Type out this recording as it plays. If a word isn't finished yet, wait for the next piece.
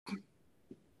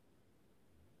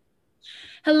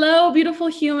Hello, beautiful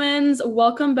humans.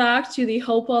 Welcome back to the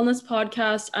Hope Wellness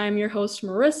Podcast. I'm your host,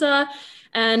 Marissa,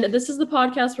 and this is the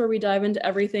podcast where we dive into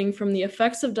everything from the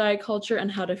effects of diet culture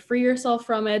and how to free yourself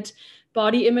from it,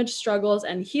 body image struggles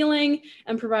and healing,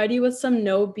 and provide you with some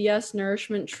no BS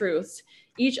nourishment truths.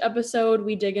 Each episode,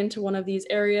 we dig into one of these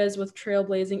areas with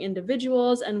trailblazing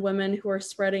individuals and women who are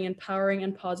spreading empowering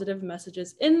and positive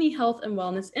messages in the health and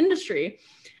wellness industry.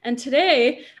 And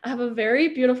today, I have a very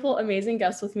beautiful, amazing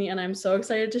guest with me, and I'm so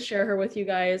excited to share her with you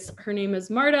guys. Her name is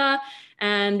Marta,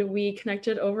 and we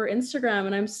connected over Instagram,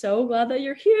 and I'm so glad that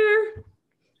you're here.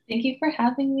 Thank you for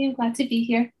having me. I'm glad to be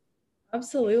here.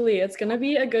 Absolutely. It's going to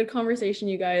be a good conversation,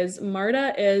 you guys.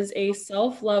 Marta is a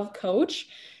self-love coach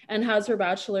and has her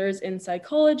bachelor's in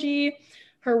psychology.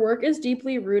 Her work is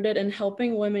deeply rooted in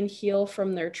helping women heal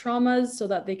from their traumas so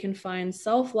that they can find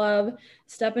self-love,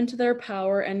 step into their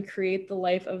power, and create the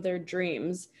life of their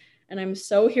dreams. And I'm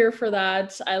so here for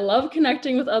that. I love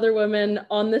connecting with other women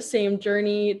on the same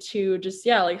journey to just,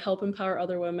 yeah, like help empower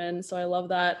other women. So I love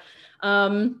that.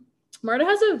 Marta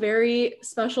has a very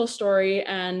special story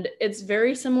and it's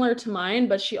very similar to mine,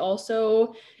 but she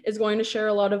also is going to share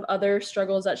a lot of other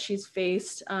struggles that she's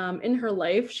faced in her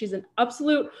life. She's an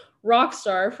absolute rock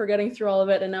star for getting through all of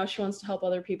it, and now she wants to help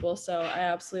other people. So I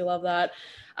absolutely love that.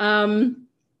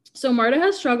 So Marta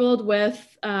has struggled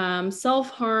with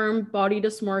self-harm, body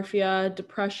dysmorphia,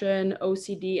 depression,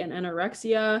 OCD, and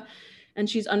anorexia. And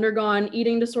she's undergone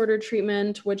eating disorder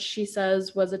treatment, which she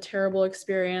says was a terrible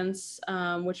experience,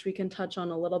 which we can touch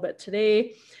on a little bit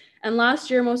today. And last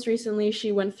year, most recently,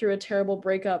 she went through a terrible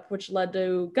breakup, which led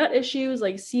to gut issues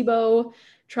like SIBO,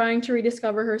 trying to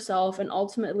rediscover herself, and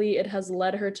ultimately it has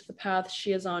led her to the path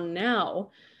she is on now.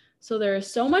 So there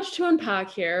is so much to unpack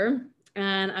here,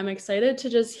 and I'm excited to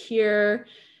just hear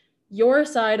your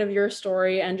side of your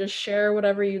story and just share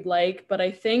whatever you'd like. But I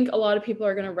think a lot of people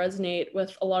are going to resonate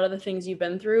with a lot of the things you've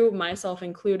been through, myself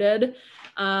included.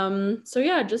 So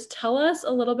yeah, just tell us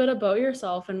a little bit about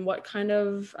yourself and what kind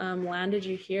of landed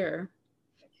you here.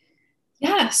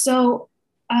 Yeah, so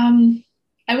um,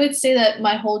 I would say that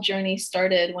my whole journey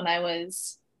started when I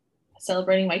was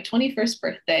celebrating my 21st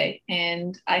birthday,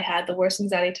 and I had the worst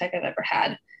anxiety attack I've ever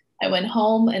had. I went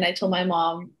home and I told my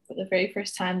mom for the very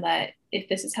first time that if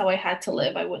this is how I had to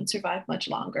live, I wouldn't survive much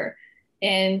longer.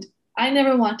 And I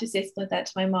never want to say something like that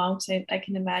to my mom because I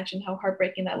can imagine how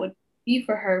heartbreaking that would be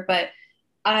for her. But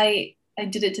I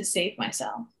did it to save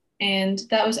myself. And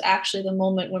that was actually the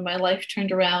moment when my life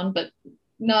turned around, but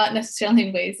not necessarily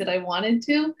in ways that I wanted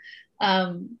to.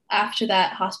 After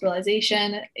that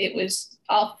hospitalization, it was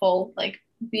awful, like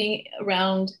being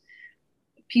around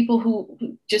people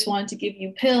who just wanted to give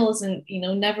you pills and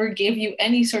never gave you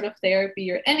any sort of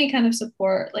therapy or any kind of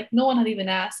support. Like no one had even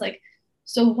asked, like,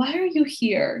 so why are you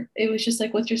here? It was just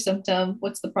like, what's your symptom?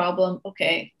 What's the problem?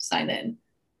 Okay, sign in.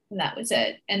 And that was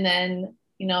it. And then,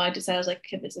 I decided, I was like,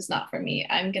 okay, this is not for me.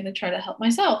 I'm going to try to help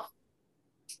myself.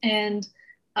 And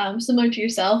similar to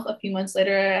yourself, a few months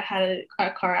later, I had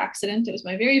a car accident. It was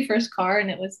my very first car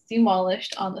and it was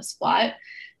demolished on the spot.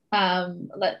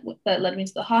 That led me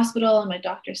to the hospital, and my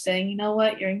doctor saying, you know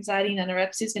what, your anxiety and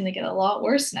anorexia is going to get a lot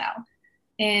worse now.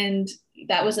 And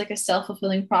that was like a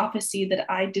self-fulfilling prophecy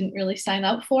that I didn't really sign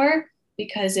up for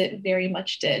because it very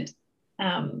much did.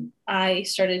 I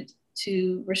started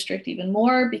to restrict even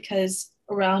more because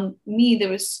around me there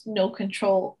was no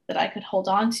control that I could hold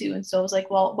on to, and so I was like,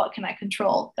 well, what can I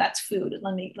control? That's food.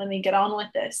 Let me get on with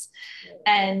this.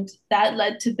 And that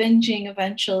led to binging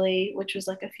eventually, which was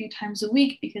like a few times a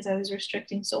week because I was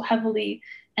restricting so heavily,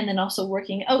 and then also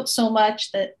working out so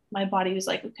much that my body was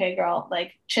like, okay girl,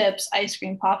 like chips, ice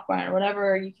cream, popcorn, or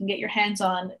whatever you can get your hands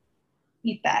on,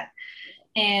 eat that.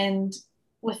 And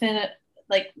within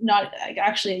like not like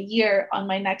actually a year, on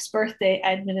my next birthday,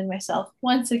 I admitted myself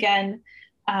once again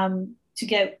to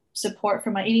get support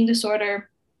for my eating disorder,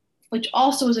 which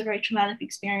also was a very traumatic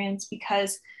experience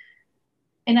because,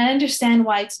 and I understand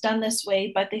why it's done this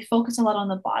way, but they focus a lot on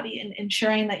the body and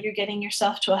ensuring that you're getting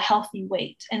yourself to a healthy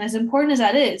weight. And as important as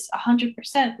that is,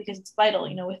 100%, because it's vital,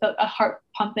 without a heart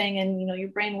pumping and, your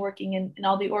brain working and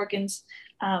all the organs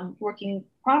working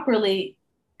properly,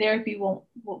 therapy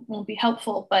won't be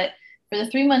helpful. But for the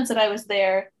 3 months that I was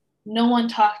there, no one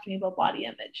talked to me about body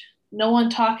image. No one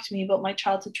talked to me about my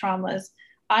childhood traumas.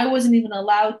 I wasn't even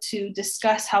allowed to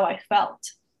discuss how I felt,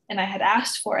 and I had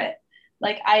asked for it.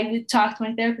 Like I would talk to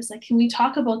my therapist, like, can we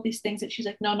talk about these things? And she's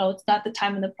like, no, it's not the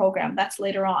time in the program. That's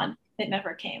later on. It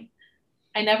never came.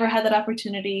 I never had that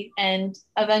opportunity. And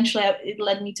eventually it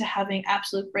led me to having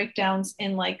absolute breakdowns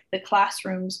in like the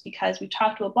classrooms because we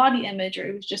talked about body image or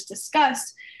it was just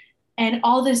discussed. And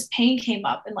all this pain came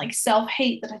up and like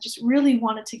self-hate that I just really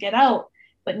wanted to get out.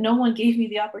 but no one gave me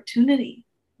the opportunity.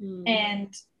 Mm.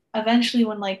 And eventually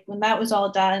when that was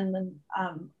all done,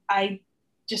 and I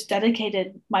just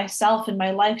dedicated myself and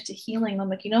my life to healing. I'm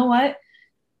like, you know what,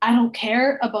 I don't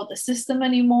care about the system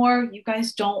anymore. You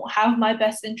guys don't have my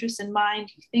best interest in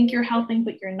mind. You think you're helping,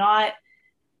 but you're not.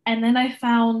 And then I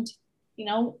found,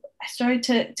 I started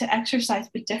to exercise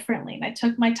but differently. And I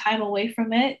took my time away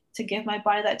from it to give my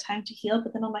body that time to heal.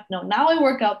 But then I'm like, no, now I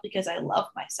work out because I love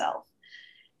myself.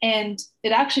 And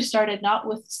it actually started not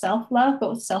with self-love,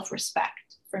 but with self-respect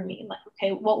for me. Like,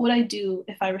 okay, what would I do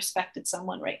if I respected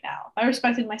someone right now? If I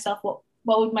respected myself, what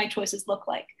would my choices look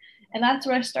like? And that's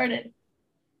where I started.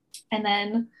 And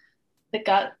then the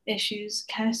gut issues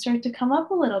kind of start to come up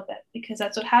a little bit, because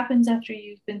that's what happens after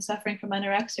you've been suffering from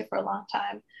anorexia for a long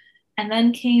time. And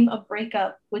then came a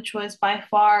breakup, which was by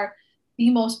far the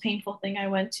most painful thing I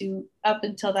went to up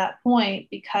until that point,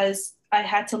 because I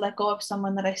had to let go of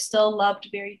someone that I still loved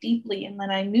very deeply and that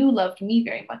I knew loved me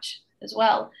very much as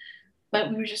well. But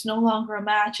we were just no longer a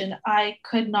match, and I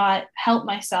could not help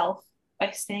myself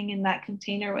by staying in that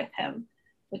container with him,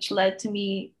 which led to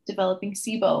me developing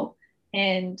SIBO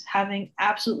and having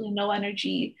absolutely no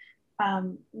energy,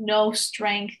 no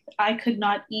strength. I could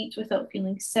not eat without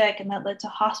feeling sick. And that led to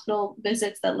hospital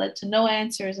visits that led to no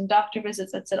answers, and doctor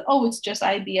visits that said, oh, it's just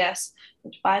IBS,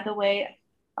 which, by the way,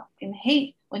 I fucking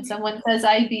hate when someone says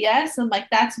IBS. I'm like,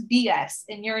 that's BS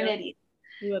and you're an idiot.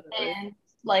 Literally. And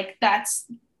like,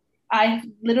 I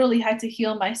literally had to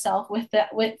heal myself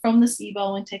from the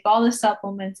SIBO and take all the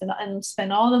supplements and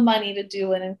spend all the money to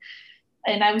do it.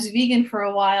 And I was vegan for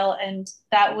a while, and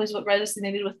that was what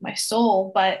resonated with my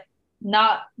soul, but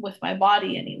not with my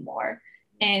body anymore.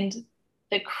 And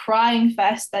the crying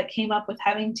fest that came up with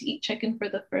having to eat chicken for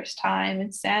the first time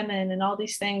and salmon and all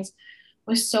these things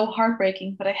was so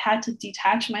heartbreaking. But I had to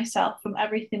detach myself from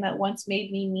everything that once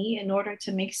made me in order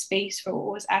to make space for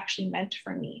what was actually meant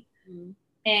for me. Mm.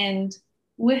 And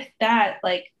with that,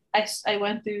 like, I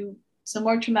went through some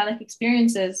more traumatic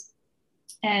experiences,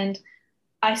 and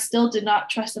I still did not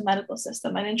trust the medical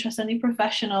system. I didn't trust any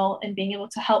professional in being able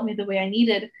to help me the way I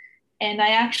needed. And I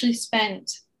actually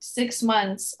spent 6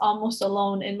 months almost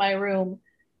alone in my room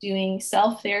doing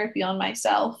self therapy on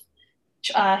myself,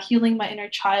 healing my inner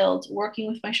child, working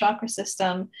with my chakra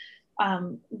system,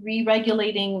 re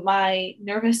regulating my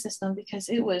nervous system because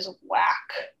it was whack,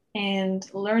 and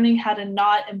learning how to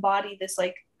not embody this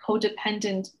like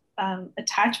codependent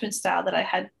attachment style that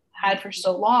I had for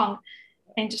so long,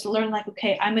 and just learn like,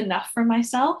 okay, I'm enough for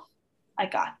myself. I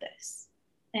got this.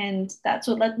 And that's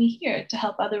what led me here, to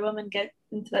help other women get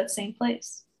into that same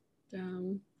place.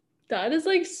 That is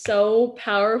like so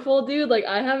powerful, dude. Like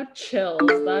I have chills.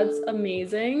 That's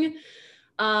amazing.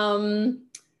 Um,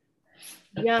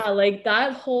 yeah, like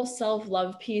that whole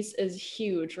self-love piece is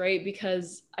huge, right?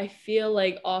 Because I feel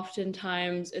like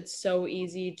oftentimes it's so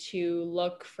easy to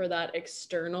look for that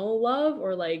external love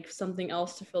or like something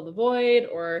else to fill the void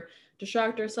or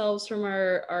distract ourselves from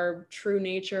our true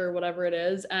nature or whatever it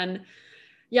is. And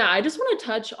yeah, I just want to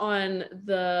touch on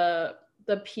the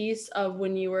piece of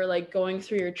when you were like going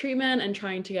through your treatment and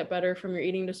trying to get better from your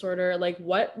eating disorder. Like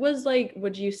what was like,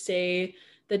 would you say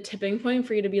the tipping point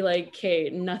for you to be like, okay,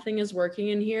 nothing is working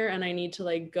in here and I need to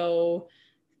like go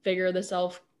figure this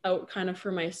out kind of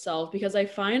for myself? Because I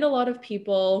find a lot of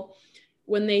people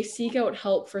when they seek out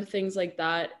help for things like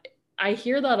that, I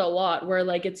hear that a lot where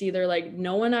like it's either like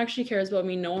no one actually cares about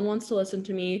me, no one wants to listen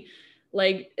to me.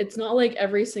 Like it's not like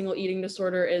every single eating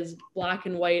disorder is black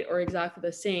and white or exactly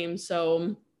the same.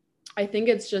 So I think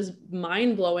it's just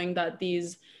mind-blowing that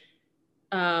these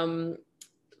um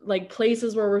like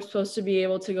places where we're supposed to be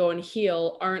able to go and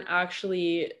heal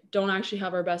don't actually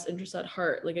have our best interests at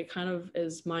heart. Like it kind of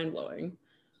is mind-blowing.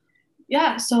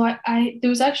 Yeah, so I there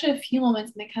was actually a few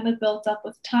moments, and they kind of built up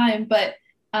with time, but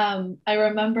I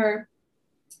remember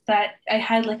that I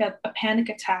had like a panic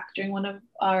attack during one of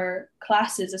our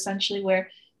classes, essentially, where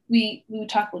we would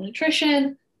talk about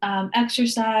nutrition,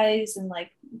 exercise, and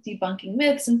like debunking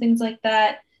myths and things like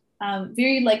that.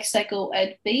 Very like psycho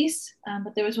ed based,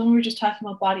 but there was one we were just talking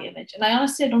about body image, and I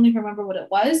honestly I don't even remember what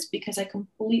it was because I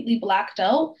completely blacked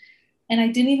out, and I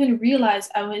didn't even realize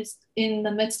I was in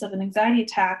the midst of an anxiety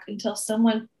attack until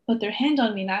someone put their hand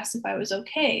on me and asked if I was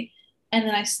okay. And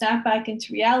then I snapped back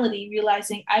into reality,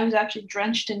 realizing I was actually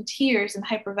drenched in tears and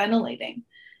hyperventilating.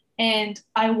 And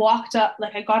I walked up,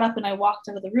 like I got up and I walked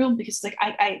out of the room because like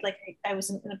I was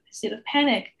in a state of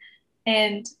panic.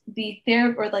 And the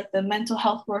therapist or like the mental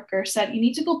health worker said, you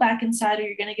need to go back inside or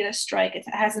you're gonna get a strike. It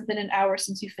hasn't been an hour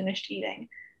since you finished eating.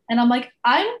 And I'm like,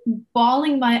 I'm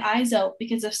bawling my eyes out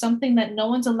because of something that no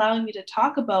one's allowing me to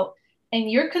talk about. and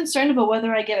you're concerned about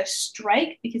whether I get a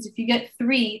strike, because if you get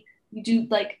three, you do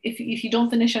like if you don't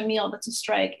finish a meal, that's a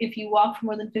strike. If you walk for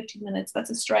more than 15 minutes, that's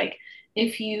a strike.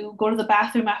 If you go to the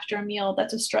bathroom after a meal,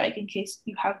 that's a strike in case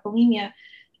you have bulimia.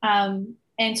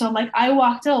 And so I'm like, I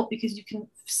walked out because you can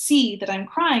see that I'm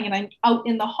crying and I'm out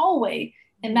in the hallway,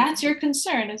 and that's your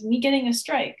concern is me getting a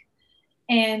strike.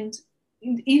 And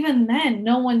even then,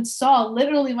 no one saw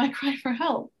literally my cry for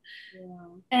help. Yeah.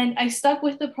 And I stuck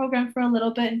with the program for a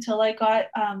little bit until I got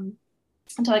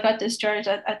discharged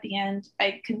at the end.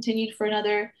 I continued for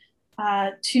another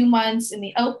 2 months in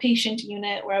the outpatient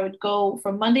unit where I would go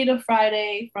from Monday to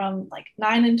Friday from like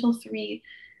 9 until 3.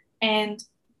 And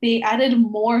they added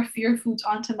more fear foods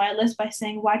onto my list by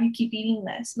saying, "Why do you keep eating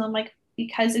this?" And I'm like,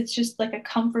 "Because it's just like a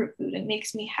comfort food. It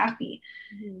makes me happy."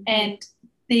 Mm-hmm. And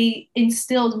they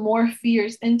instilled more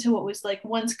fears into what was like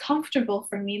once comfortable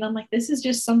for me. And I'm like, this is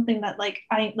just something that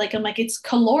I'm like, it's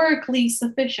calorically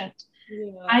sufficient.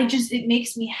 Yeah. It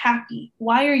makes me happy.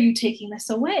 Why are you taking this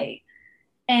away?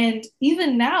 And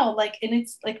even now, like, and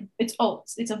it's like, it's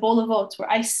oats, it's a bowl of oats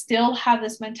where I still have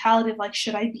this mentality of like,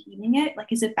 should I be eating it?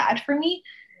 Like, is it bad for me?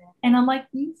 And I'm like,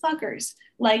 you fuckers,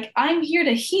 like, I'm here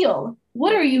to heal.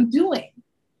 What are you doing?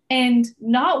 And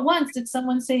not once did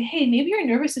someone say, hey, maybe your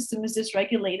nervous system is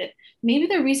dysregulated. Maybe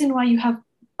the reason why you have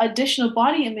additional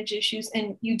body image issues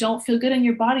and you don't feel good in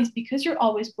your body is because you're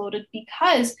always bloated,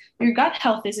 because your gut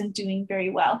health isn't doing very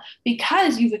well,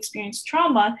 because you've experienced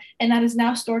trauma and that is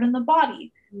now stored in the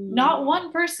body. Not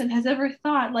one person has ever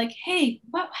thought like, hey,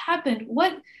 what happened?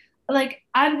 What like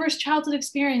adverse childhood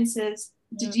experiences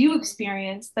did you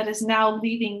experience that is now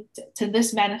leading to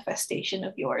this manifestation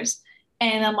of yours?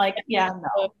 And I'm like, yeah,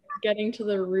 no. Getting to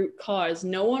the root cause.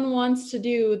 No one wants to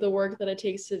do the work that it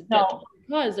takes to get to the root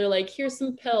cause. They're like, here's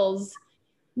some pills.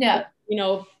 Yeah. You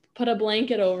know, put a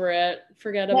blanket over it,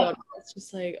 forget about it. It's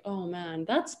just like, oh man,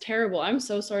 that's terrible. I'm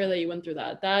so sorry that you went through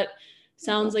that. That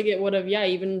sounds like it would have,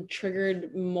 even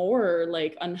triggered more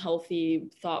like unhealthy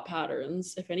thought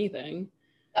patterns, if anything.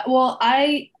 Well,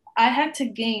 I had to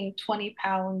gain 20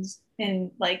 pounds in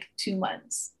like 2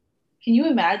 months. Can you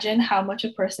imagine how much a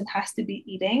person has to be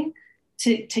eating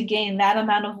to gain that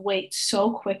amount of weight so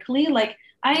quickly? Like,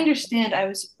 I understand I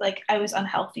was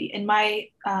unhealthy and my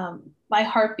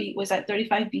heartbeat was at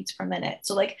 35 beats per minute.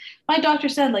 So like my doctor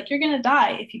said, like, you're gonna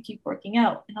die if you keep working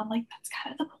out. And I'm like, that's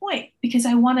kind of the point, because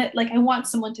I want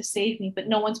someone to save me, but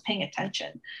no one's paying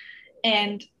attention.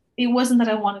 And it wasn't that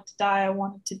I wanted to die, I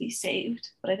wanted to be saved,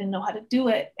 but I didn't know how to do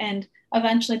it. And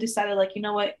eventually I decided, like, you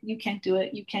know what, you can't do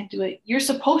it. You can't do it. You're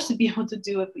supposed to be able to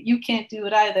do it, but you can't do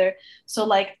it either. So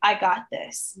like, I got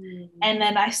this. Mm-hmm. And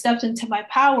then I stepped into my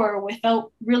power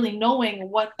without really knowing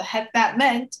what the heck that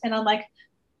meant. And I'm like,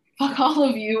 fuck all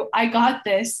of you, I got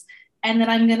this. And then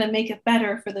I'm gonna make it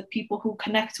better for the people who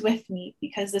connect with me,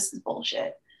 because this is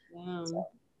bullshit. Wow. So.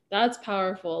 That's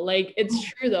powerful. Like, it's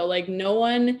true though, like no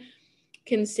one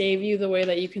can save you the way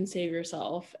that you can save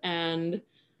yourself. And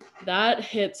that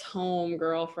hits home,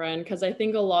 girlfriend, because I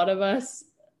think a lot of us,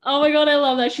 oh my God, I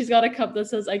love that she's got a cup that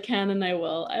says I can and I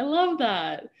will. I love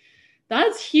that.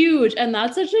 That's huge. And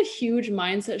that's such a huge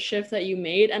mindset shift that you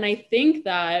made. And I think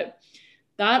that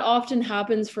often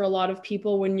happens for a lot of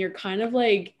people when you're kind of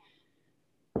like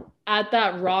at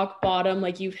that rock bottom,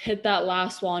 like you've hit that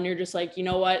last wall and you're just like, you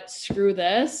know what, screw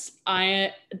this.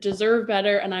 I deserve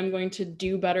better and I'm going to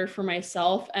do better for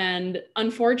myself. And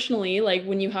unfortunately, like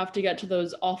when you have to get to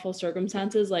those awful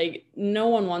circumstances, like no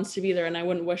one wants to be there, and I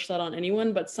wouldn't wish that on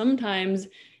anyone. But sometimes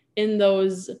in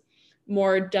those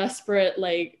more desperate,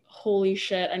 like, holy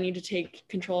shit, I need to take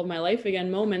control of my life again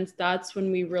moments, that's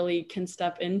when we really can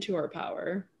step into our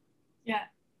power. Yeah.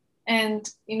 And,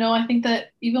 you know, I think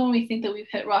that even when we think that we've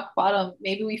hit rock bottom,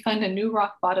 maybe we find a new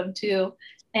rock bottom too.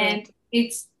 And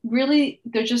it's really,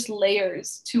 they're just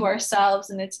layers to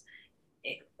ourselves. And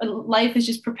life is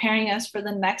just preparing us for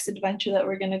the next adventure that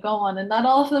we're going to go on. And not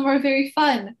all of them are very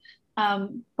fun,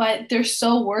 but they're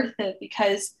so worth it,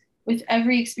 because with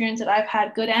every experience that I've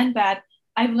had, good and bad,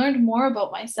 I've learned more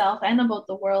about myself and about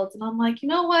the world. And I'm like, you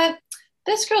know what?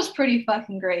 This girl's pretty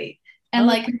fucking great. And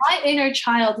like my inner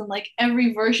child and like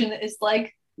every version is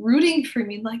like rooting for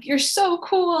me, like, you're so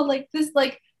cool, like this,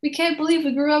 like, we can't believe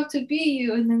we grew up to be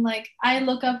you. And then like I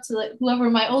look up to like whoever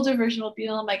my older version will be,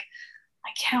 and I'm like, I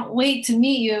can't wait to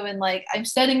meet you, and like I'm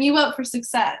setting you up for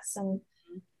success. And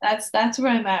that's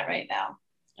where I'm at right now.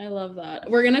 I love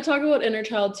that. We're gonna talk about inner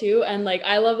child too, and like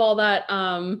I love all that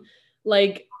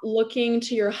like looking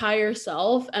to your higher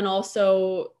self, and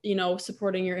also, you know,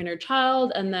 supporting your inner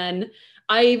child. And then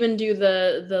I even do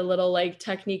the little like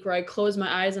technique where I close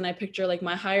my eyes and I picture like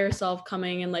my higher self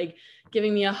coming and like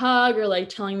giving me a hug or like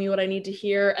telling me what I need to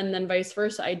hear. And then vice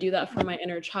versa, I do that for my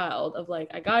inner child of like,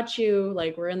 I got you,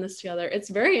 like we're in this together. It's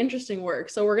very interesting work.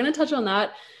 So we're going to touch on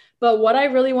that. But what I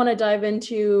really want to dive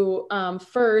into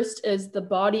first is the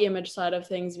body image side of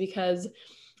things, because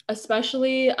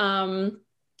especially, and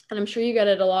I'm sure you get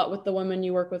it a lot with the women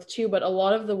you work with too, but a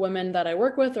lot of the women that I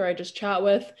work with or I just chat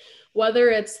with, whether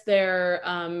it's they're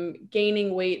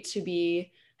gaining weight to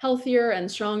be healthier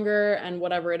and stronger and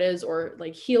whatever it is, or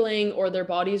like healing, or their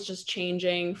body's just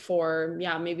changing for,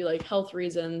 yeah, maybe like health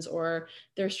reasons, or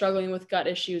they're struggling with gut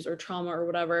issues or trauma or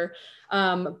whatever.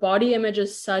 Body image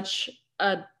is such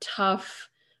a tough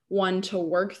one to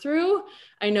work through.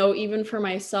 I know even for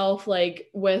myself, like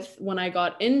with when I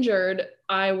got injured,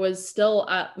 I was still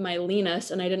at my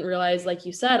leanest and I didn't realize, like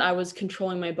you said, I was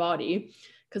controlling my body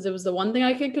because it was the one thing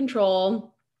I could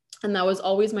control. And that was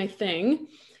always my thing.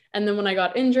 And then when I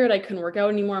got injured, I couldn't work out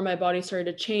anymore. My body started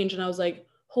to change. And I was like,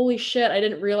 holy shit, I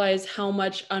didn't realize how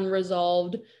much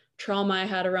unresolved trauma I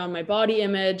had around my body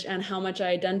image and how much I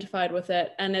identified with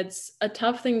it. And it's a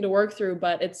tough thing to work through,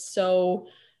 but it's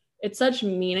such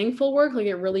meaningful work. Like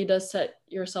it really does set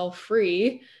yourself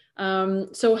free.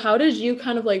 So how did you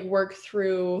kind of like work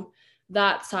through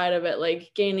that side of it,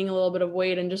 like gaining a little bit of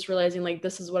weight and just realizing like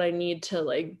this is what I need to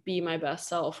like be my best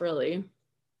self, really?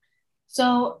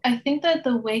 So I think that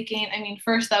the weight gain, I mean,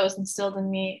 first that was instilled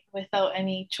in me without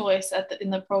any choice in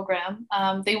the program.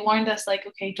 They warned us like,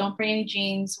 okay, don't bring any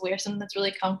jeans, wear something that's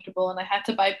really comfortable. And I had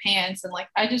to buy pants, and like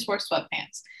I just wore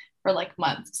sweatpants for like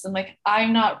months. I'm like,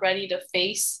 I'm not ready to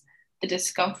face the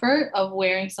discomfort of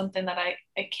wearing something that I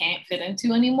can't fit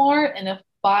into anymore, and of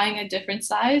buying a different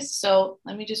size. So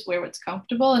let me just wear what's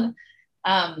comfortable.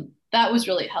 And that was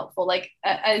really helpful. Like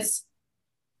as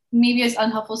maybe as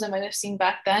unhelpful as I might have seemed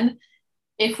back then,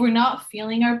 if we're not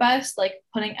feeling our best, like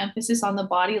putting emphasis on the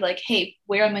body, like, hey,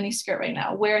 wear a mini skirt right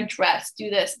now, wear a dress,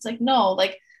 do this. It's like, no,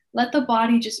 like let the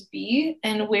body just be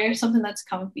and wear something that's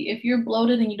comfy. If you're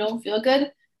bloated and you don't feel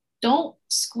good, don't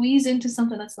squeeze into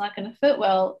something that's not going to fit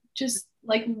well. Just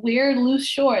like wear loose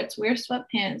shorts, wear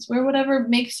sweatpants, wear whatever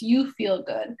makes you feel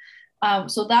good.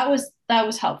 So that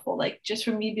was helpful. Like just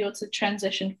for me to be able to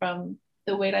transition from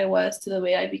the weight I was to the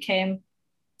way I became,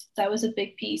 that was a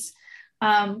big piece.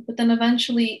 But then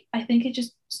eventually, I think it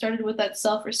just started with that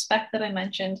self-respect that I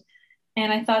mentioned.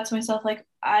 And I thought to myself, like,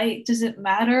 does it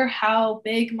matter how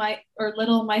big my or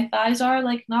little my thighs are?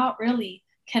 Like, not really.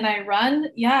 Can I run?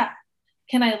 Yeah.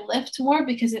 Can I lift more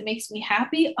because it makes me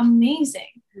happy? Amazing.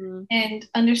 Mm. And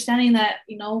understanding that,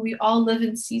 we all live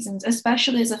in seasons,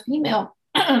 especially as a female.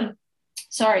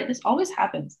 Sorry, this always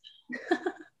happens.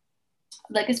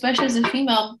 Like, especially as a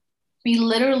female, we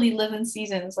literally live in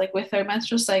seasons, like with our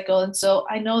menstrual cycle. And so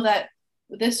I know that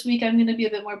this week I'm going to be a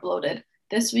bit more bloated.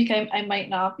 This week I might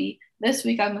not be. This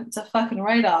week it's a fucking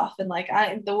write-off, and like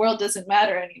the world doesn't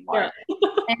matter anymore. Yeah.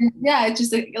 And yeah, it's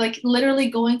just like literally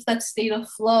going to that state of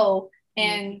flow.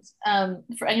 And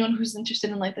for anyone who's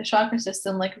interested in like the chakra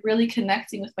system, like really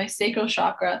connecting with my sacral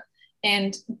chakra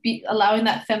and allowing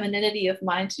that femininity of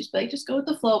mine to just be like, just go with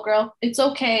the flow, girl. It's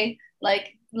okay.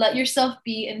 Like let yourself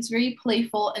be. And it's very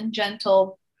playful and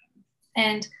gentle.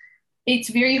 And it's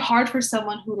very hard for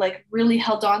someone who like really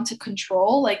held on to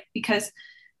control, like because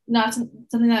not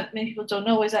something that many people don't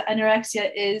know is that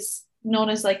anorexia is known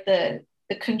as like the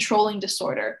controlling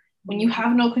disorder. When you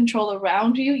have no control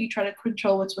around you, you try to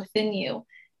control what's within you.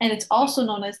 And it's also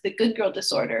known as the good girl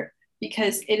disorder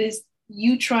because it is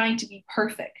you trying to be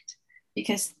perfect,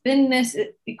 because thinness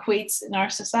it equates in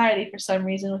our society for some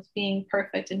reason with being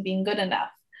perfect and being good enough.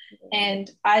 And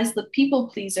as the people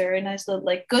pleaser and as the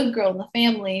like good girl in the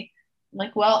family, I'm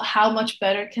like, well, how much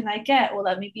better can I get? Well,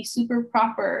 let me be super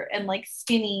proper and like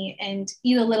skinny and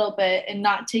eat a little bit and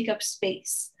not take up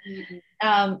space.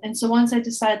 And so once I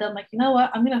decided, I'm like, you know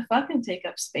what? I'm gonna fucking take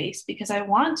up space because I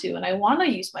want to, and I want to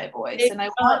use my voice, Take and I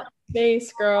want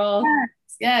space, girl.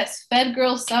 Yes, fed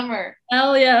girl summer.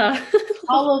 Hell yeah.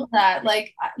 All of that,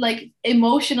 like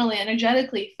emotionally,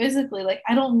 energetically, physically, like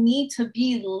I don't need to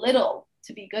be little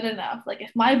to be good enough. Like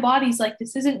if my body's like,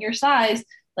 this isn't your size,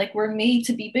 like we're made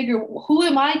to be bigger. Who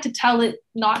am I to tell it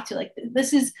not to? Like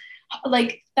this is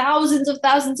like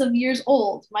thousands of years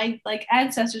old. My like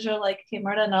ancestors are like, okay,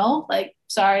 Marta, no, like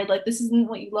sorry, like this isn't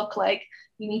what you look like.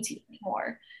 You need to eat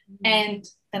more. And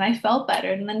then I felt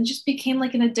better. And then it just became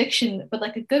like an addiction, but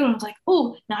like a good one. I was like,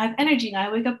 oh, now I have energy. Now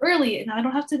I wake up early and I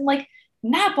don't have to like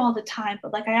nap all the time,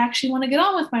 but like I actually want to get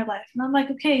on with my life. And I'm like,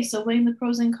 okay, so weighing the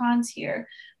pros and cons here.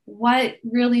 What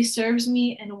really serves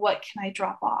me and what can I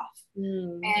drop off?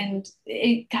 And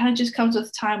it kind of just comes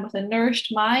with time. With a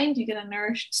nourished mind, you get a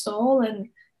nourished soul, and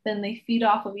then they feed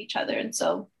off of each other. And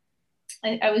so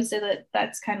I would say that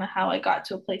that's kind of how I got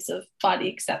to a place of body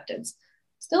acceptance.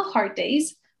 Still hard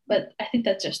days, but I think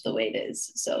that's just the way it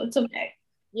is. So it's okay.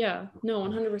 Yeah, no,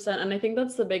 100%. And I think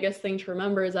that's the biggest thing to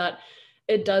remember is that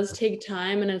it does take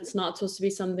time and it's not supposed to be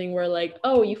something where like,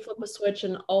 oh, you flip a switch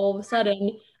and all of a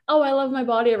sudden, oh, I love my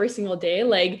body every single day.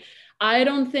 Like, I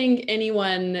don't think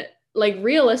anyone, like,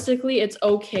 realistically, it's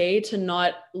okay to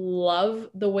not love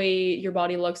the way your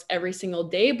body looks every single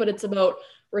day, but it's about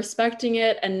respecting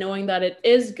it and knowing that it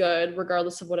is good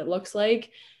regardless of what it looks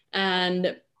like.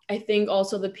 And I think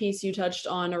also the piece you touched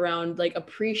on around like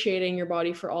appreciating your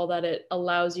body for all that it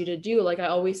allows you to do. Like I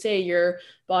always say, your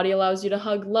body allows you to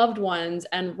hug loved ones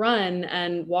and run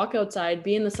and walk outside,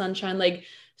 be in the sunshine. Like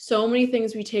so many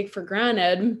things we take for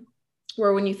granted.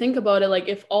 Where when you think about it, like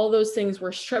if all those things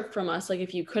were stripped from us, like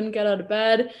if you couldn't get out of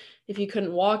bed, if you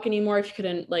couldn't walk anymore, if you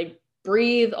couldn't like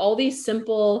breathe, all these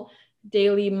simple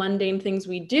daily mundane things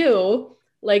we do,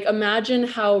 like imagine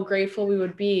how grateful we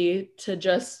would be to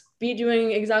just be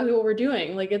doing exactly what we're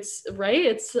doing. Like it's right,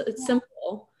 it's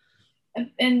simple.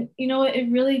 And you know what, it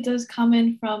really does come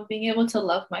in from being able to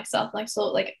love myself. Like, so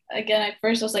like again, at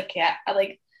first I was like, yeah, I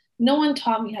like no one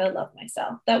taught me how to love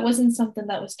myself. That wasn't something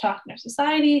that was taught in our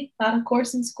society, not a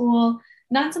course in school,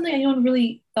 not something anyone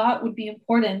really thought would be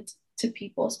important to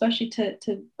people, especially to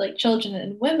like children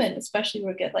and women, especially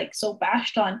where get like so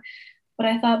bashed on. But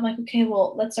I thought, like, okay,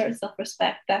 well, let's start with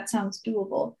self-respect. That sounds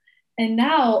doable. And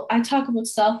now I talk about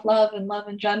self-love and love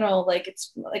in general, like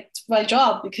it's my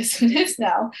job because it is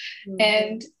now.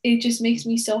 And it just makes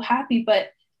me so happy.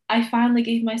 But I finally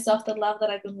gave myself the love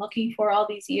that I've been looking for all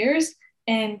these years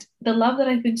and the love that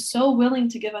I've been so willing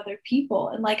to give other people.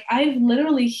 And like I've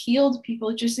literally healed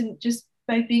people just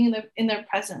by being in their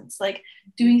presence, like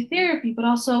doing therapy, but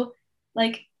also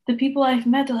like the people I've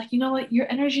met, they're like, you know what,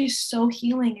 your energy is so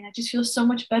healing and it just feels so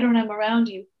much better when I'm around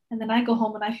you. And then I go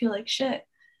home and I feel like shit.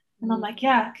 And I'm like,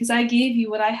 yeah, because I gave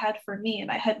you what I had for me and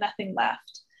I had nothing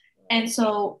left. And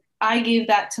so I gave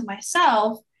that to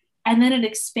myself and then it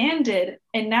expanded.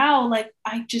 And now, like,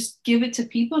 I just give it to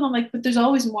people and I'm like, but there's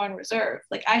always more in reserve.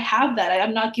 Like, I have that.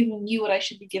 I'm not giving you what I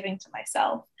should be giving to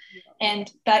myself.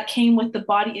 And that came with the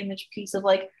body image piece of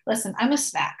like, listen, I'm a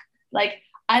snack. Like,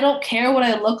 I don't care what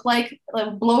I look like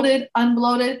bloated,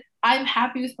 unbloated. I'm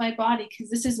happy with my body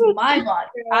because this is my body.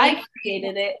 I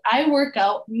created it. I work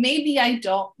out. Maybe I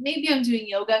don't. Maybe I'm doing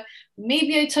yoga.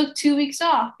 Maybe I took 2 weeks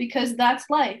off because that's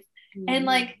life. And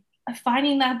like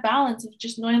finding that balance of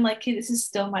just knowing like, hey, this is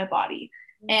still my body.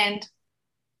 And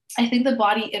I think the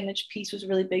body image piece was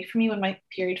really big for me when my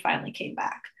period finally came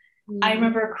back. I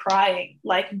remember crying,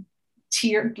 like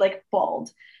tear, like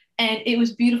bawled. And it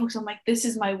was beautiful because I'm like, this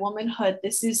is my womanhood.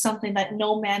 This is something that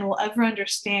no man will ever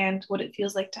understand what it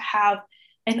feels like to have.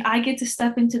 And I get to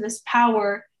step into this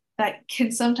power that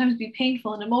can sometimes be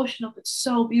painful and emotional, but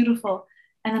so beautiful.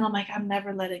 And then I'm like, I'm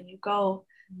never letting you go.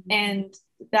 And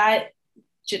that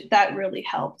really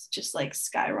helped just like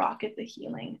skyrocket the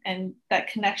healing. And that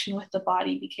connection with the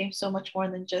body became so much more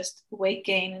than just weight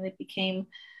gain. And it became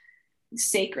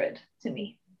sacred to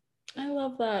me. I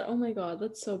love that. Oh my God,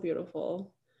 that's so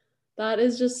beautiful. That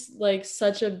is just like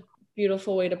such a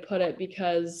beautiful way to put it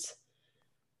because,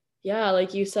 yeah,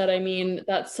 like you said, I mean,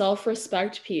 that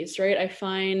self-respect piece, right? I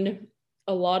find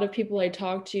a lot of people I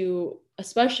talk to,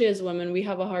 especially as women, we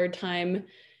have a hard time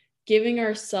giving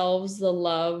ourselves the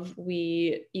love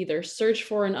we either search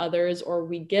for in others or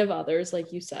we give others,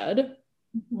 like you said.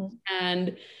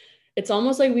 And it's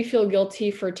almost like we feel guilty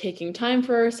for taking time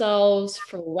for ourselves,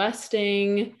 for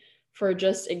resting, for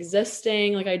just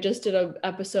existing. Like I just did an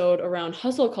episode around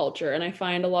hustle culture, and I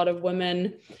find a lot of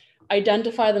women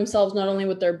identify themselves not only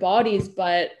with their bodies,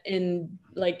 but in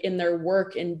their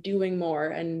work and doing more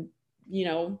and, you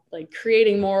know, like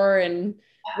creating more and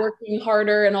working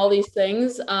harder and all these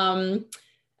things. And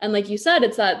like you said,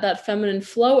 it's that feminine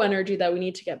flow energy that we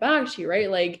need to get back to, right?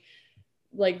 Like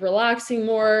relaxing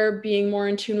more, being more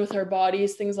in tune with our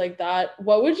bodies, things like that.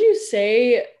 What would you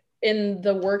say in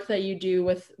the work that you do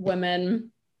with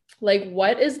women? Like,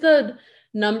 what is the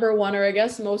number one, or I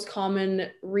guess most common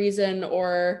reason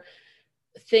or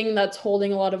thing that's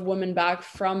holding a lot of women back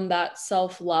from that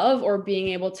self-love or being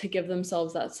able to give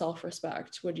themselves that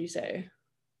self-respect, would you say?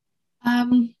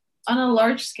 On a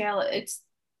large scale, it's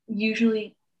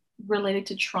usually related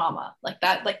to trauma, like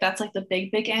that. Like that's like the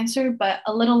big answer. But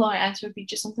a little long answer would be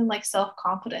just something like self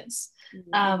confidence.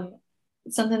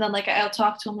 Something that like I'll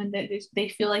talk to them and they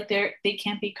feel like they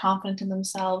can't be confident in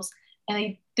themselves,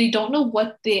 and they don't know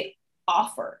what they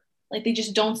offer. Like they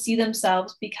just don't see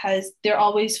themselves because they're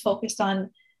always focused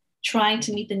on trying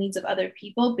to meet the needs of other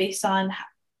people based on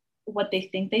what they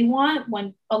think they want,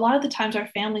 when a lot of the times our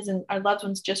families and our loved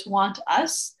ones just want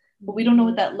us, but we don't know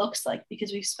what that looks like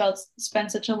because we've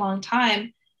spent such a long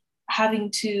time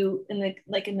having to, in the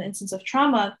instance of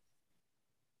trauma,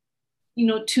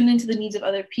 tune into the needs of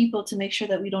other people to make sure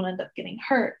that we don't end up getting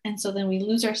hurt. And so then we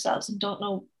lose ourselves and don't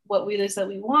know what it is that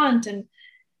we want, and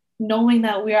knowing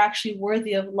that we're actually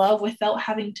worthy of love without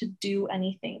having to do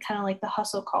anything, kind of like the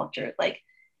hustle culture. Like,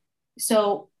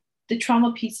 so the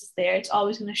trauma piece is there. It's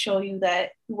always going to show you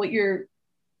that the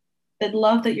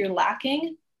love that you're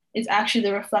lacking is actually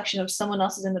the reflection of someone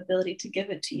else's inability to give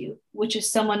it to you, which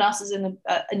is someone else's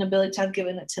inability to have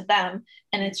given it to them.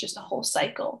 And it's just a whole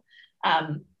cycle.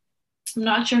 I'm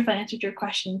not sure if I answered your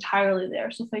question entirely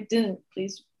there. So if I didn't,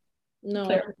 please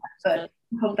clarify, but I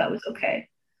hope that was okay.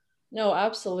 No,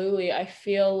 absolutely. I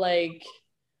feel like,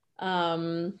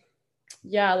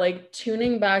 like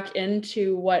tuning back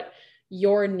into what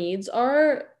your needs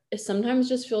are, it sometimes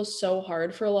just feels so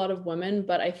hard for a lot of women.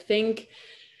 But I think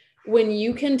when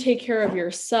you can take care of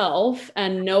yourself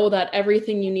and know that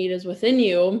everything you need is within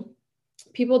you,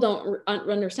 people don't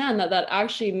understand that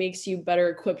actually makes you better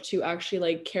equipped to actually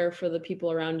like care for the people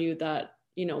around you that,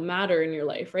 matter in your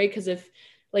life, right? Because if,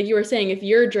 like you were saying, if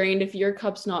you're drained, if your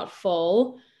cup's not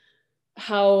full,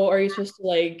 how are you supposed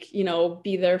to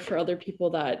be there for other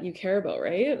people that you care about,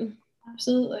 right?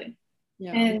 Absolutely.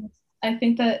 Yeah. And I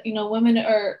think that,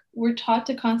 we're taught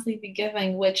to constantly be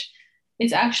giving, which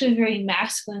is actually a very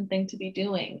masculine thing to be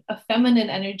doing. A feminine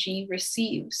energy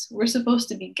receives. We're supposed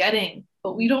to be getting,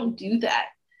 but we don't do that.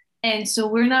 And so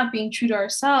we're not being true to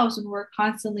ourselves when we're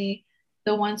constantly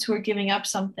the ones who are giving up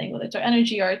something, whether it's our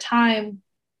energy, our time,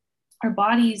 our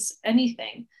bodies,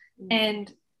 anything.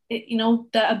 And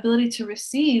the ability to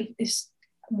receive is,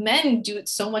 men do it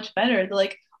so much better. They're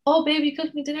like, oh babe, you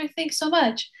cooked me dinner, thanks so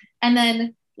much. And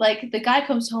then like the guy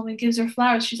comes home and gives her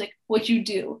flowers, she's like, what'd you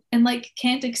do? And like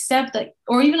can't accept that,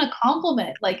 or even a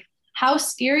compliment. Like, how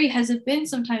scary has it been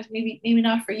sometimes? Maybe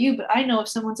not for you, but I know if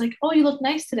someone's like, oh, you look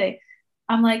nice today,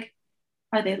 I'm like,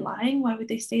 are they lying? Why would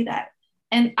they say that?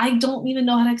 And I don't even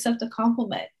know how to accept a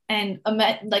compliment. And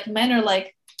men are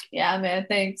like, yeah man,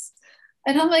 thanks.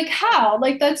 And I'm like, how?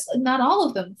 Like, that's not all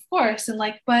of them, of course. And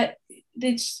like, but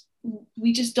it's,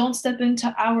 we just don't step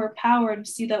into our power and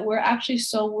see that we're actually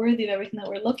so worthy of everything that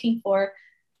we're looking for,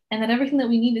 and that everything that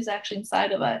we need is actually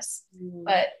inside of us.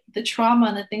 But the trauma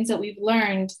and the things that we've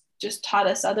learned just taught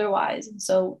us otherwise. And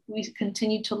so we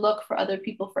continue to look for other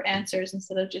people for answers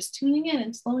instead of just tuning in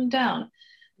and slowing down.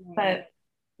 But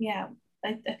yeah,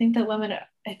 I think that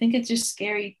I think it's just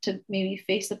scary to maybe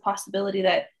face the possibility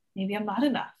that maybe I'm not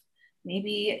enough.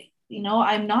 Maybe,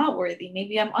 I'm not worthy.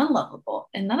 Maybe I'm unlovable.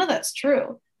 And none of that's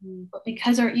true. But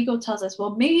because our ego tells us,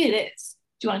 well, maybe it is.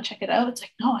 Do you want to check it out? It's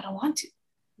like, no, I don't want to.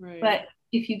 Right. But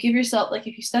if you give yourself, like,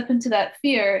 if you step into that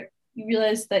fear, you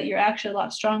realize that you're actually a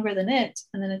lot stronger than it.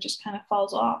 And then it just kind of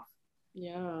falls off.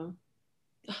 Yeah.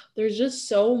 There's just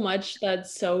so much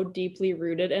that's so deeply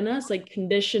rooted in us, like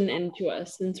conditioned into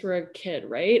us since we're a kid,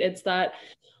 right? It's that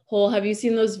whole, have you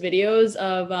seen those videos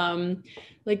of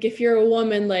like if you're a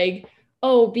woman, like,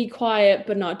 oh, be quiet,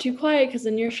 but not too quiet because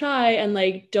then you're shy, and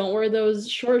like don't wear those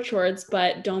short shorts,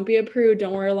 but don't be a prude,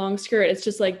 don't wear a long skirt. It's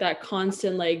just like that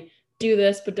constant like do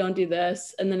this, but don't do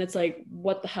this. And then it's like,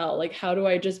 what the hell? Like, how do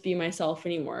I just be myself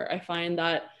anymore? I find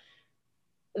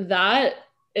that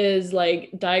is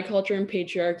like diet culture and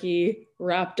patriarchy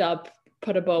wrapped up,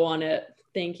 put a bow on it.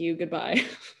 Thank you. Goodbye.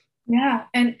 Yeah.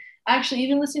 And actually,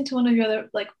 even listening to one of your other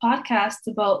like podcasts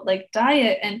about like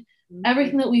diet and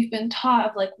everything that we've been taught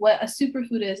of like what a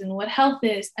superfood is and what health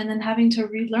is, and then having to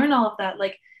relearn all of that,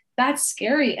 like that's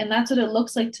scary. And that's what it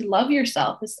looks like to love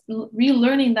yourself, is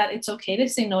relearning that it's okay to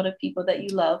say no to people that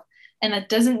you love. And that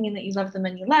doesn't mean that you love them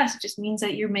any less. It just means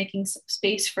that you're making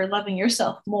space for loving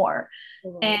yourself more.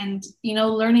 And,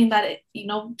 learning that,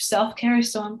 self-care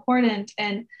is so important,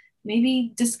 and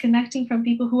maybe disconnecting from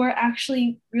people who are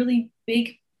actually really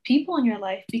big people in your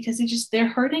life because they're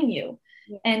hurting you.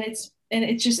 Yeah. And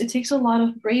it takes a lot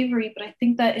of bravery. But I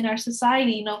think that in our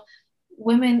society,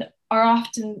 women are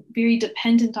often very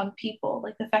dependent on people,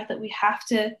 like the fact that we have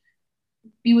to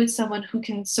be with someone who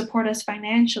can support us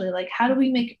financially. Like, how do we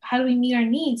meet our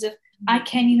needs if I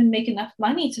can't even make enough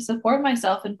money to support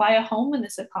myself and buy a home in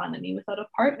this economy without a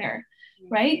partner,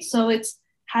 right? So it's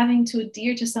having to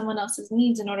adhere to someone else's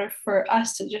needs in order for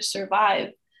us to just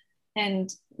survive and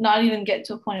not even get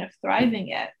to a point of thriving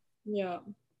yet. Yeah,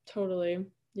 totally.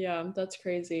 Yeah, that's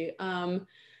crazy.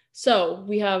 So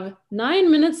we have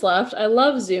 9 minutes left. I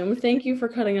love Zoom. Thank you for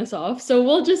cutting us off. So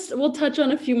we'll touch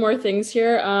on a few more things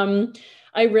here.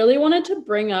 I really wanted to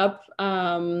bring up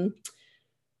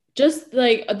just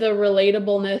like the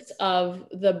relatableness of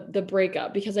the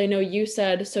breakup, because I know you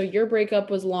said so your breakup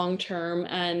was long term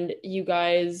and you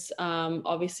guys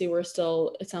obviously were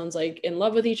still, it sounds like, in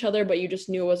love with each other, but you just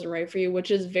knew it wasn't right for you,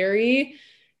 which is very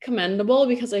commendable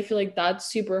because I feel like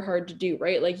that's super hard to do,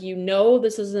 right? Like, you know,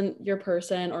 this isn't your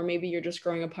person, or maybe you're just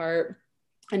growing apart,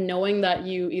 and knowing that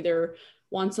you either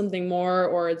want something more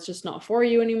or it's just not for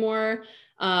you anymore.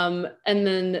 And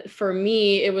then for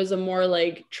me, it was a more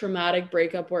like traumatic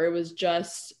breakup where it was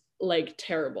just like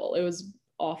terrible. It was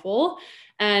awful.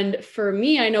 And for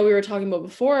me, I know we were talking about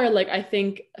before, like, I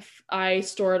think I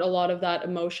stored a lot of that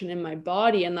emotion in my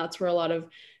body, and that's where a lot of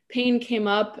pain came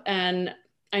up. And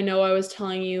I know I was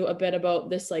telling you a bit about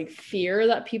this like fear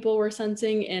that people were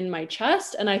sensing in my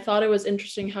chest. And I thought it was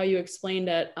interesting how you explained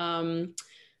it.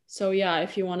 So yeah,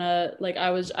 if you want to, like, I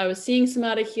was seeing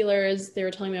somatic healers. They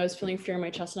were telling me I was feeling fear in my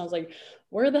chest, and I was like,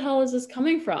 where the hell is this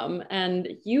coming from?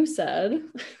 And you said,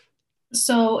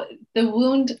 So the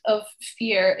wound of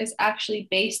fear is actually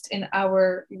based in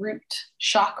our root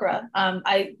chakra.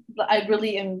 I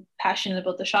really am passionate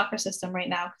about the chakra system right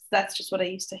now because that's just what I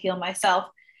used to heal myself.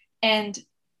 And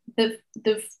the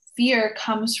fear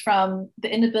comes from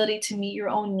the inability to meet your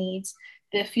own needs,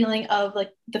 the feeling of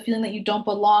like the feeling that you don't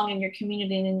belong in your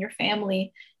community and in your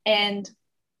family. And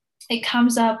it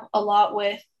comes up a lot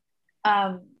with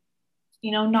um,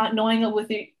 not knowing with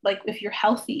your, like if you're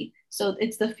healthy. So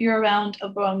it's the fear around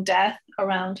death,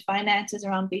 around finances,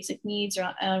 around basic needs,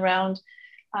 around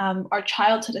our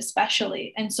childhood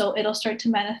especially. And so it'll start to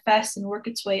manifest and work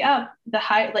its way up. The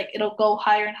higher, like it'll go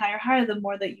higher and higher, higher the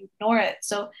more that you ignore it.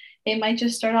 So it might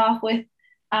just start off with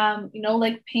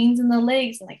like pains in the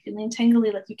legs and like feeling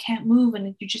tingly, like you can't move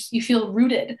and you feel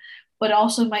rooted. But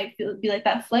also might be like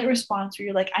that flight response where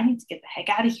you're like, I need to get the heck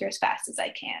out of here as fast as I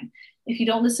can. If you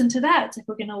don't listen to that, it's like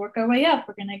we're going to work our way up.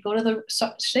 We're going to go to the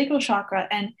sacral chakra.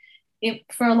 And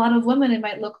for a lot of women, it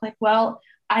might look like, well,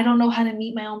 I don't know how to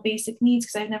meet my own basic needs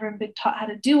because I've never been taught how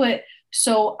to do it.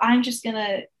 So I'm just going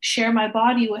to share my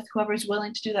body with whoever's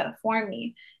willing to do that for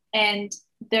me. And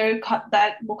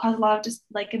that will cause a lot of just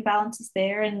like imbalances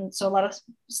there. And so a lot of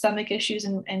stomach issues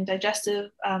and digestive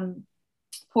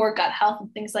poor gut health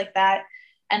and things like that.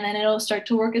 And then it'll start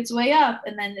to work its way up,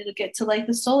 and then it'll get to like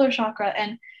the solar chakra,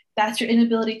 and that's your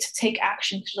inability to take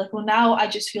action. You're like, well, now I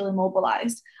just feel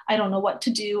immobilized. I don't know what to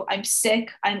do. I'm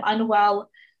sick. I'm unwell.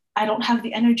 I don't have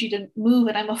the energy to move,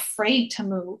 and I'm afraid to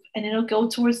move. And it'll go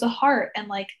towards the heart, and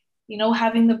like,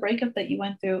 having the breakup that you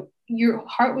went through, your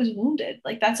heart was wounded.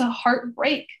 Like that's a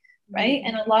heartbreak, right?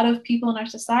 Mm-hmm. And a lot of people in our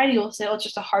society will say, oh, it's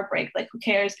just a heartbreak. Like, who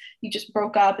cares? You just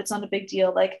broke up. It's not a big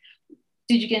deal. Like,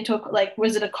 did you get into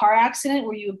was it a car accident?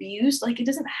 Were you abused? Like, it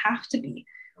doesn't have to be.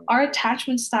 Our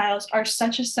attachment styles are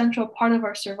such a central part of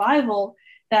our survival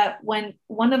that when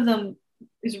one of them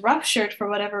is ruptured for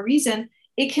whatever reason,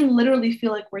 it can literally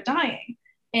feel like we're dying.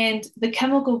 And the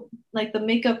chemical, like the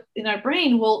makeup in our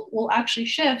brain will actually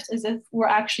shift as if we're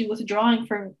actually withdrawing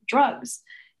from drugs.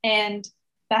 And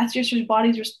that's just your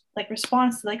body's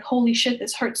response to like, holy shit,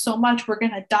 this hurts so much, we're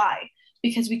gonna die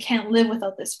because we can't live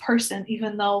without this person,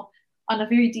 even though on a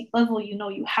very deep level,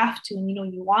 you have to, and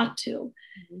you want to.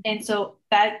 Mm-hmm. And so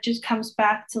that just comes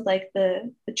back to like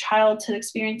the childhood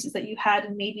experiences that you had,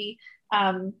 and maybe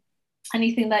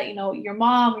anything that, your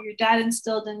mom or your dad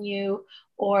instilled in you,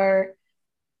 or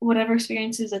whatever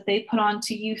experiences that they put on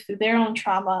to you through their own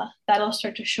trauma, that'll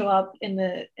start to show up in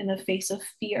the face of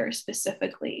fear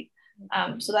specifically.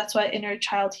 So that's why inner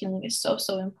child healing is so,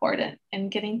 so important,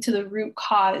 and getting to the root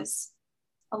cause.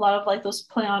 A lot of like those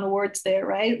play on words there,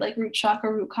 right? Like root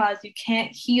chakra, root cause. You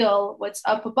can't heal what's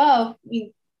up above. I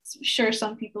mean, sure,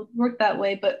 some people work that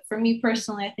way, but for me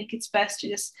personally, I think it's best to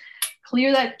just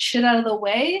clear that shit out of the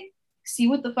way, see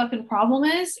what the fucking problem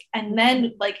is, and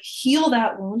then like heal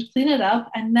that wound, clean it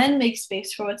up, and then make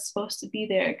space for what's supposed to be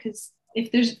there. Because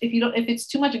if it's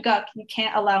too much guck, you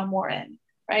can't allow more in,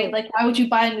 right? Like, why would you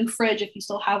buy a new fridge if you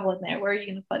still have one there? Where are you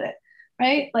gonna put it,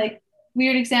 right? Like,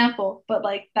 weird example, but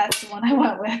like that's the one I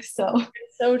went with. So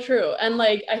it's so true. And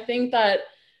like, I think that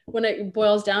when it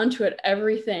boils down to it,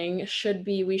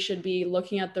 we should be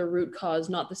looking at the root cause,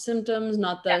 not the symptoms,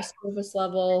 not the surface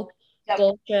level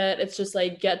bullshit. It's just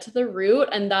like, get to the root.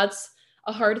 And that's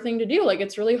a hard thing to do. Like,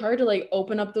 it's really hard to like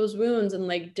open up those wounds and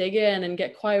like dig in and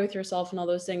get quiet with yourself and all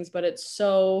those things, but it's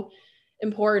so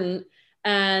important.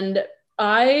 And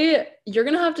you're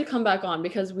gonna have to come back on,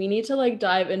 because we need to like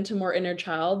dive into more inner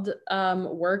child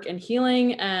work and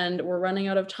healing, and we're running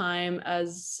out of time,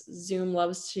 as Zoom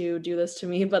loves to do this to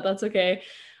me, but that's okay.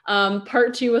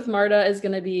 Part 2 with Marta is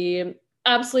gonna be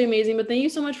absolutely amazing, but thank you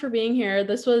so much for being here.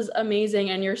 This was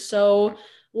amazing, and you're so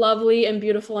lovely and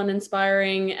beautiful and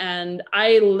inspiring. And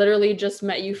I literally just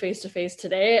met you face to face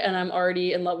today and I'm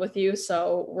already in love with you.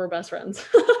 So we're best friends.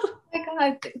 Oh my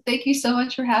God, thank you so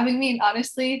much for having me. And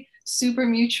honestly, super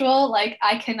mutual. Like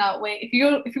I cannot wait. If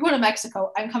you go to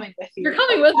Mexico, I'm coming with You're you.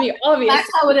 coming with me, obviously. That's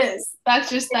how it is.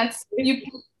 That's you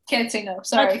can't say no.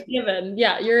 Sorry. That's given.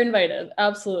 Yeah, you're invited.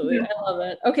 Absolutely. I Beautiful. love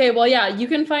it. Okay, well, yeah, you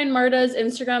can find Marta's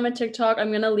Instagram and TikTok. I'm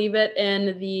going to leave it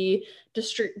in the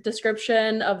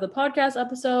description of the podcast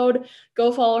episode.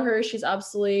 Go follow her. She's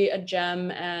absolutely a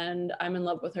gem and I'm in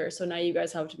love with her. So now you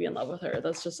guys have to be in love with her.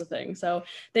 That's just a thing. So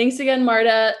thanks again,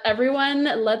 Marta. Everyone,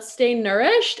 let's stay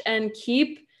nourished and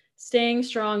keep staying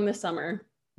strong this summer.